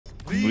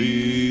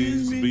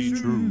Please be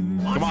true.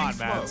 Come on,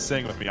 man.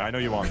 Sing with me. I know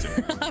you want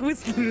to. I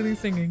was literally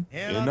singing.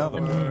 In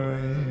other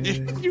words.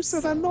 You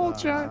said that in all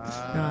chat.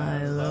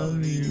 I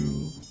love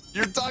you.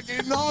 You're talking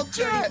in all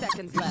chat. 30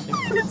 seconds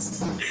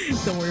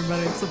left. Don't worry about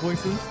it. It's the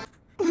voices.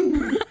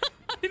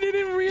 I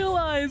didn't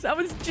realize. I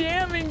was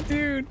jamming,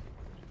 dude.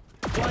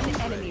 One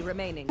enemy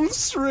remaining.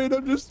 Straight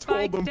up just told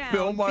Spike them down,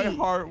 fill my B.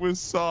 heart with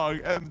song,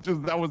 and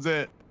just that was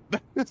it.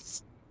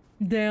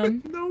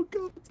 Damn. No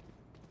context.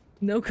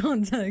 No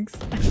context.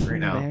 Right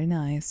now. Very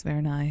nice.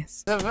 Very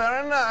nice.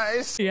 Very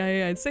nice.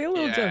 Yeah. Say a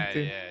little joke,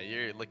 dude. Yeah,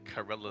 you're like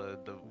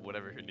Corella, the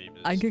whatever her name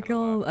is. I get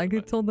called. I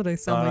get told that I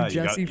sound like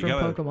Jessie from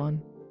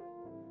Pokemon.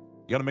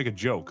 You gotta make a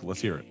joke. Let's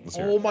hear it. Let's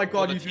hear Oh it. my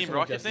god, the you Team do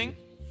Rocket Jesse. thing.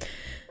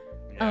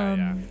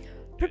 Yeah.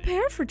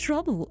 Prepare for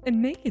trouble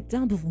and make it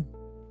double.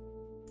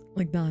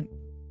 Like that.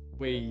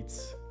 Wait.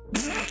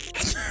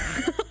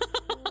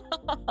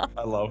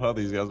 I love how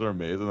these guys are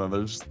amazing, and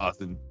they're just us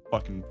in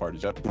fucking party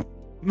chat.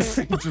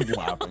 Just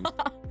laughing.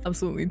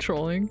 Absolutely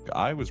trolling.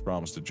 I was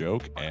promised a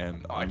joke,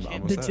 and I'm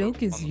The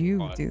joke is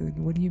you, dude.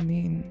 What do you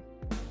mean?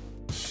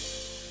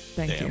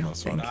 Thank Damn, you.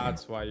 that's Thank you.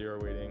 That's why you were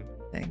waiting.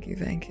 Thank you.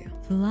 Thank you.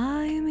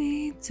 Fly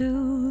me to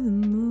the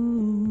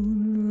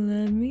moon.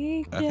 Let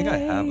me I think I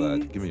have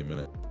that. Give me a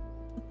minute.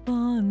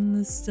 upon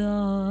the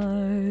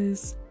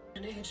stars.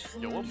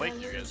 Yo, what mic do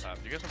you guys have?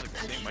 Do you guys have like the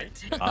same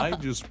mic? I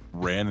just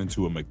ran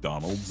into a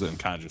McDonald's and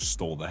kind of just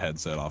stole the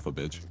headset off a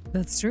bitch.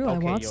 That's true. I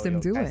watched him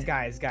do it.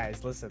 Guys,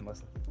 listen.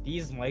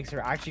 These mics are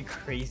actually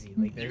crazy.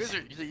 Like,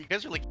 You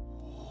guys are like.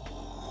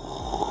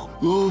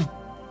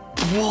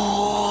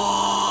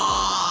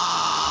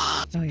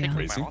 Oh yeah.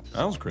 Crazy.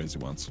 That was crazy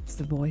once. It's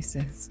the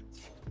voices.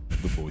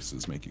 The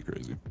voices make you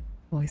crazy.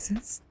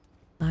 Voices?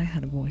 I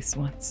had a voice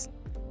once.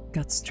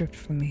 Got stripped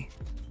from me.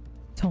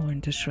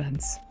 Torn to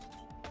shreds.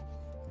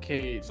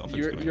 Okay,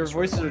 your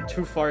voices are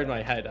too far in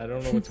my head. I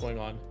don't know what's going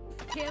on.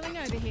 Healing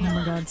over Oh here.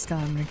 my god,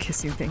 Scott, I'm gonna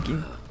kiss you. Thank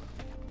you.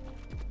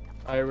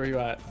 Alright, where you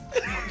at?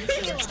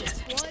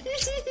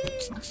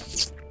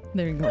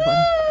 There you go,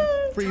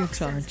 bud. Free of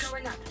charge.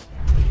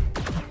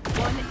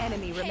 One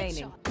enemy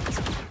remaining.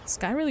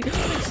 Sky really. Dude.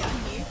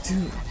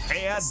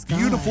 And Sky.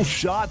 beautiful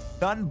shot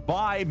done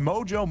by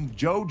Mojo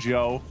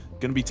Jojo.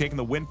 Gonna be taking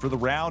the win for the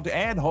round,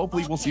 and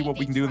hopefully we'll see what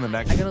we can do in the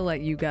next. I gotta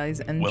let you guys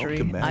entry.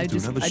 Welcome back I to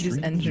just another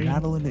stream. entered.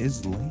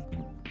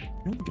 MadelineIsLame.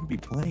 We're gonna be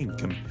playing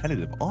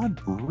competitive on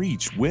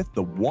Breach with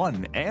the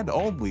one and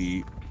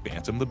only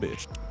Phantom the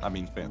bitch. I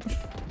mean Phantom.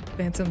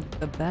 Phantom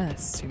the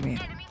best, you mean?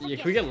 Yeah,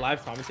 can we get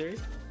live commentary?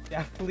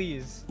 yeah,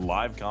 please.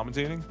 Live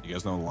commentating. You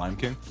guys know the Lime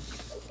King?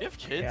 You have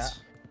kids?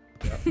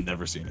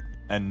 Never seen it.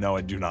 And no,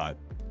 I do not.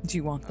 Do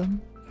you want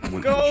them?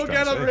 What Go you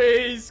get trying to him, say?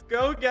 Raze!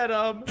 Go get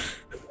him!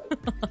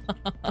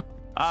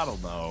 I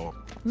don't know.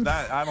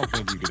 That I don't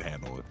think you could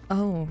handle it.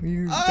 Oh,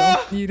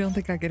 you don't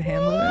think I could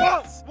handle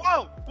it?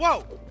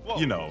 Whoa!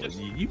 You know,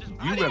 you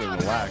better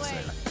relax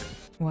there.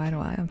 Why do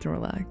I have to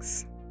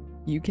relax?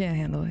 You can't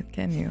handle it,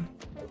 can you?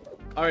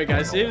 Alright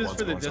guys, save this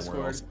Blood's for the going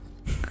somewhere Discord.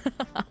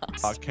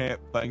 else. I can't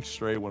think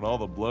straight when all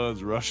the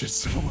blood's rushing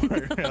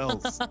somewhere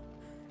else.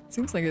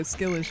 Seems like a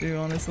skill issue,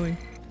 honestly.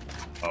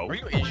 Oh. Are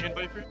you Asian,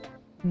 Viper?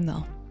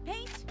 No,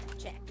 Paint,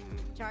 check.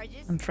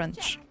 Charges, I'm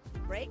French. check.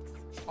 Brakes,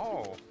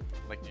 Oh,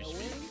 like do you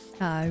speak?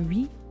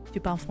 Oui. Tu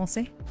parles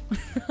français?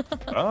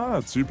 Ah,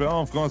 super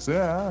en français,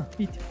 hein?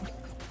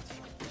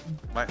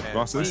 My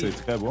Français, c'est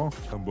très bon.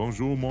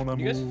 Bonjour, mon amour.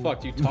 You guys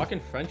fucked. You talk in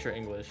French or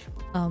English?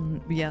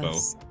 Yes.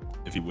 Well,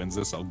 if he wins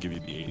this, I'll give you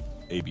the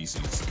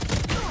ABCs.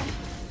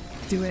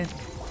 Do it.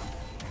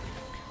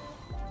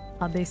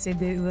 A, B, C,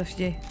 D, E, F,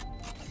 G.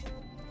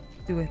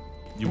 Do it.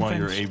 You In want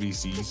your French.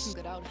 ABCs?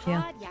 good old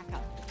Yeah. hard yakka.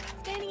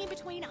 Standing in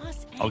between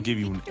us and I'll give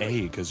you an A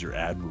victory. because you're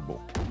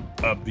admirable.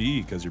 A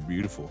B because you're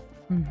beautiful.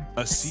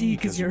 A C C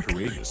because you're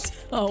courageous.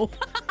 Oh.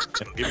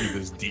 And I'll give you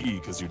this D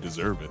because you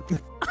deserve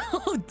it.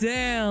 Oh,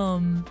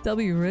 damn.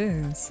 W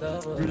Riz.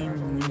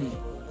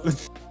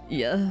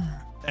 Yeah.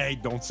 Hey,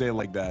 don't say it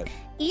like that.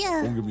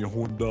 Yeah. Don't get me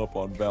horned up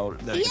on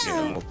Valorant.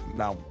 Yeah.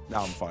 Now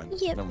I'm fine.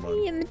 Yeah, Never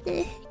mind.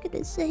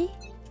 gonna say.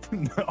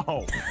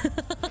 No.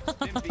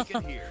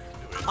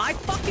 I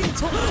fucking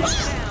told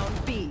Down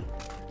B.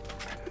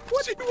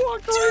 What did you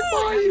walk right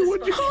by you?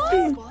 What did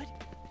you do?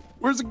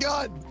 Where's the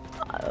gun?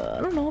 I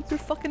don't know, up your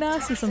fucking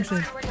ass or some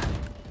shit.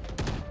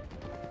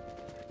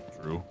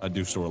 True. I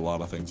do store a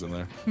lot of things in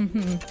there.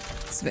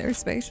 It's very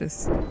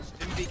spacious.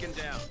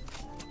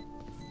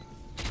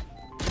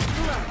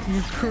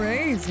 You're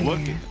crazy. Look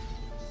at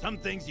Some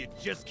things you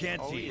just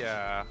can't Oh teach.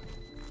 yeah.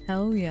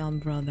 Hell yeah,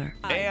 brother.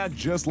 And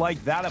just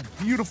like that,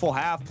 a beautiful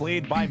half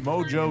played by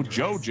Mojo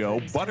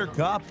Jojo,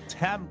 Buttercup,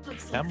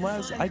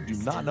 Temles, I do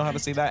not know how to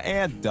say that,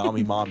 and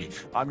Dommy Mommy.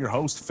 I'm your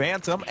host,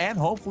 Phantom, and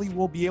hopefully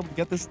we'll be able to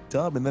get this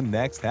dub in the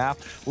next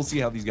half. We'll see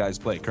how these guys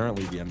play.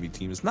 Currently, the enemy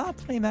team is not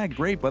playing that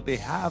great, but they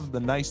have the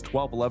nice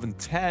 12, 11,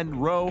 10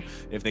 row.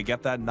 If they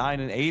get that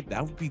 9 and 8,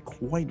 that would be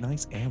quite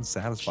nice and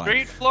satisfying.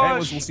 Straight flush.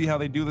 Anyways, we'll see how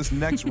they do this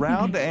next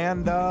round,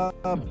 and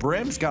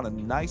Brim's got a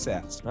nice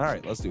ass. All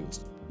right, let's do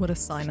this. What a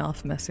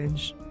sign-off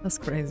message. That's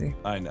crazy.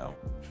 I know.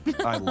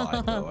 I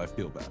lied though. I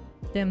feel bad.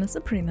 Damn, that's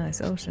a pretty nice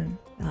ocean.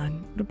 God,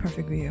 what a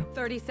perfect view.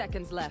 30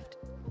 seconds left.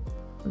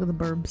 Look at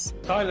the burbs.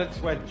 Silence,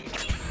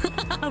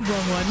 wench. Wrong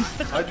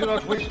one. I do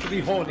not wish to be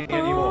horny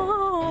anymore.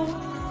 Oh.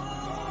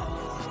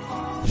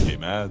 Hey,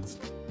 Mads.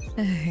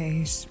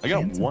 Hey, I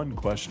got Phantom. one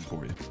question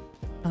for you.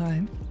 All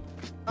right.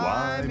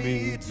 Fly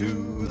me to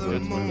the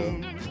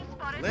moon.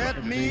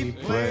 Let me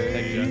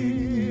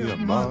play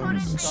among the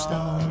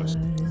stars.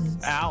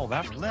 Ow,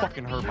 that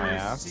fucking hurt my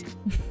ass.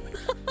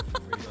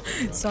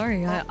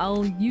 Sorry,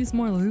 I'll use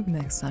more lube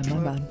next time.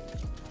 My bad.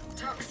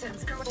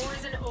 Toxins go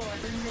poison ore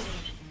emitted.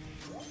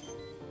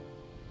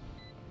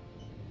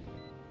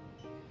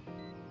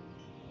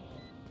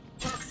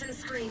 Toxin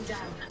screen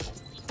down.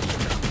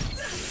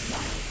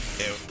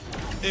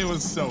 It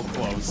was so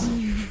close.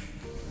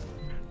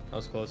 That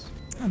was close.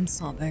 I'm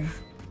sobbing.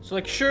 So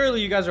like,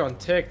 surely you guys are on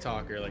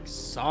TikTok or like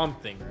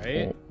something,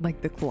 right? Oh,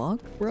 like the clock,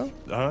 bro?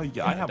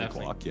 Yeah, I have a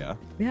Definitely. clock, yeah.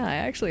 Yeah, I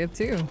actually have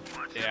two.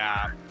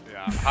 Yeah.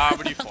 How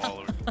many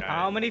followers? Guys?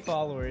 How many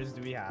followers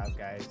do we have,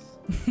 guys?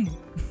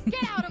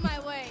 Get out of my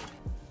way.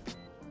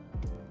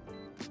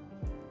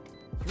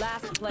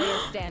 Last player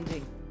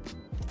standing.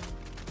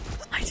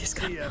 I just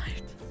got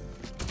knifed.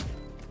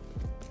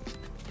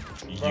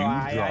 Bro,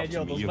 I dropped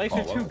know me those a likes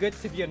are follow. too good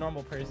to be a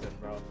normal person,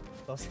 bro.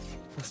 Those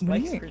What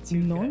likes do are you too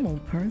normal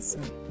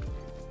person?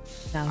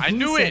 Now, I who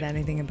knew said it.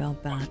 anything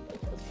about that?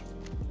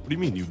 What do you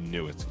mean you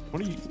knew it?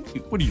 What are you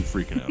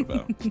freaking out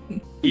about?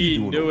 He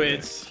doing knew over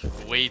it.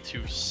 Way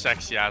too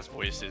sexy ass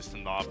voices to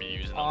not be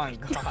using good. them.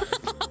 Oh god.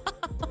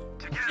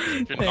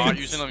 If you're not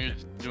using them, you're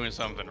doing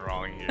something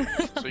wrong here.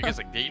 So you guys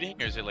like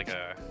dating, or is it like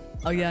a?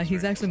 Oh yeah,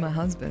 he's actually my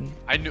husband.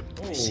 I knew.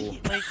 See,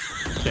 like,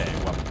 Okay,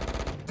 well,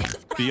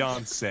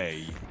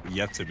 fiance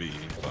yet to be,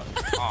 but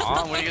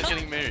aw, when are you guys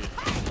getting married?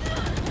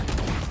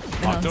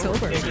 In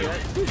October.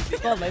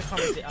 Well, nice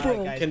conversation.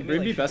 Bro. Guys, Can we, we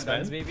like, be best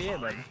friends, friends? maybe,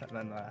 and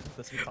then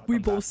this week We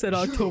both said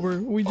October.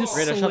 We just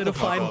Rita, shut the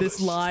fuck solidified up.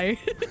 this lie.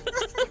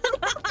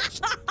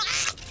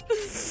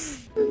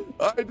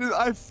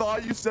 I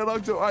thought you said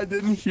October. I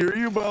didn't hear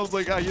you, but I was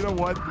like, you know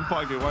what?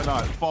 Fuck it, why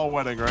not? Fall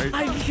wedding, right?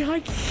 I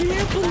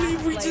can't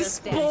believe we Player just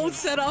standing. both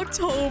said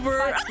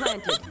October.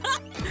 Planted.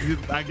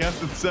 I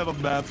guess it's settled,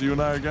 Matt. You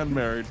and I are getting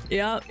married.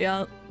 Yeah.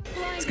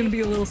 It's gonna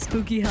be a little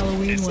spooky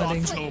Halloween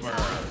wedding. October.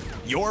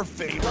 Your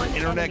favorite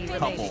internet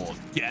couple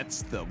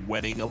gets the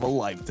wedding of a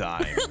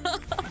lifetime.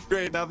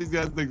 Great, now these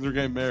guys think they're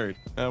getting married.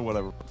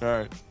 Whatever. All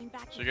right.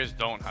 So you guys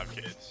don't have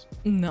kids?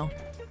 No.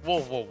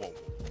 Whoa.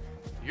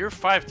 You're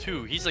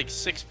 5'2". He's like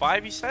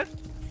 6'5". He said.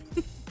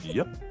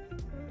 Yep.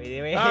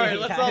 Wait. All right,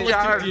 let's all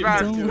Yeah, look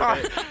Don't-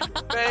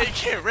 man, you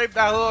can't rape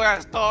that little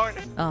ass dog.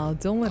 Oh,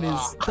 don't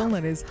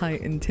let his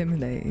height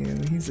intimidate you.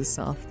 He's a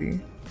softie.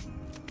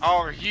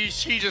 Oh, he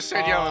just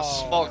said you have a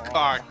small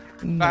cock.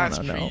 That's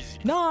No. crazy.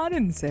 No, I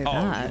didn't say Oh,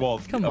 that.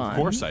 well, Come on. of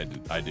course I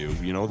do.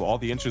 You know, all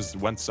the inches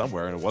went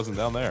somewhere and it wasn't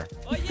down there.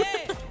 Oh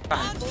yeah!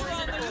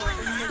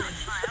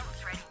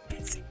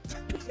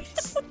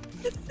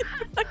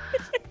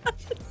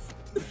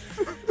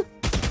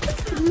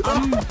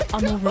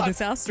 I'm over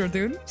this Astro,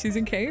 dude. She's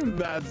in cave.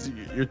 Mads,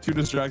 you're too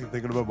distracted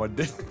thinking about my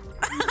dick.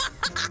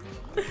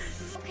 You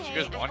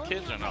guys want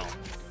kids or no?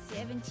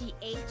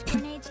 78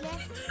 grenades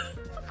left.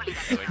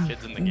 Are like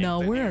kids in the game? No,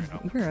 thing we're or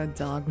no? we're a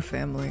dog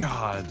family.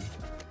 God.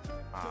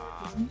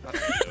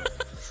 That's cute.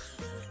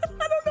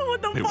 I don't know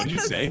what the Wait, fuck. what did you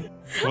say?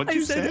 What did I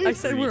you said say? I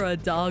said we're a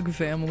dog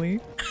family.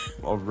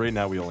 Well, right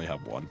now we only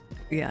have one.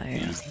 Yeah.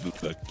 He's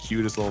the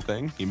cutest little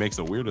thing. He makes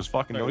the weirdest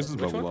fucking Wait, noises,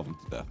 but which we one? love him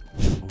to death.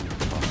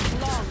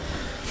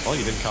 Oh,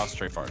 you didn't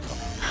concentrate far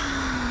enough.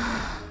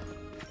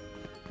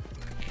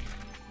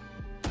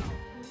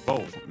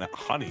 Oh, now,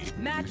 honey,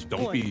 Match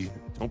don't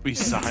be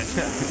silent.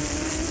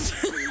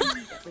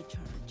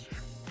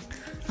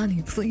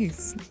 Honey,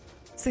 please.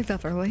 Save that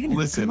for later.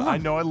 Listen, Come on. I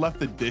know I left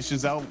the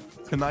dishes out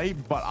tonight,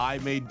 but I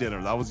made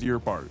dinner. That was your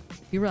part.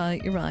 You're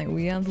right.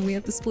 We have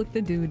to split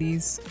the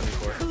duties.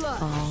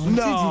 Oh, No. did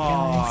you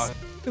guys?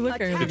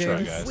 Look at Good try,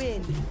 you guys.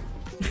 Win.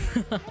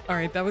 All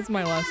right, that was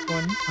my last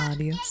one.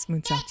 Adios,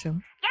 muchacho.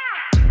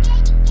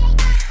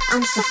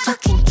 I'm so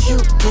fucking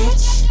cute,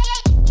 bitch.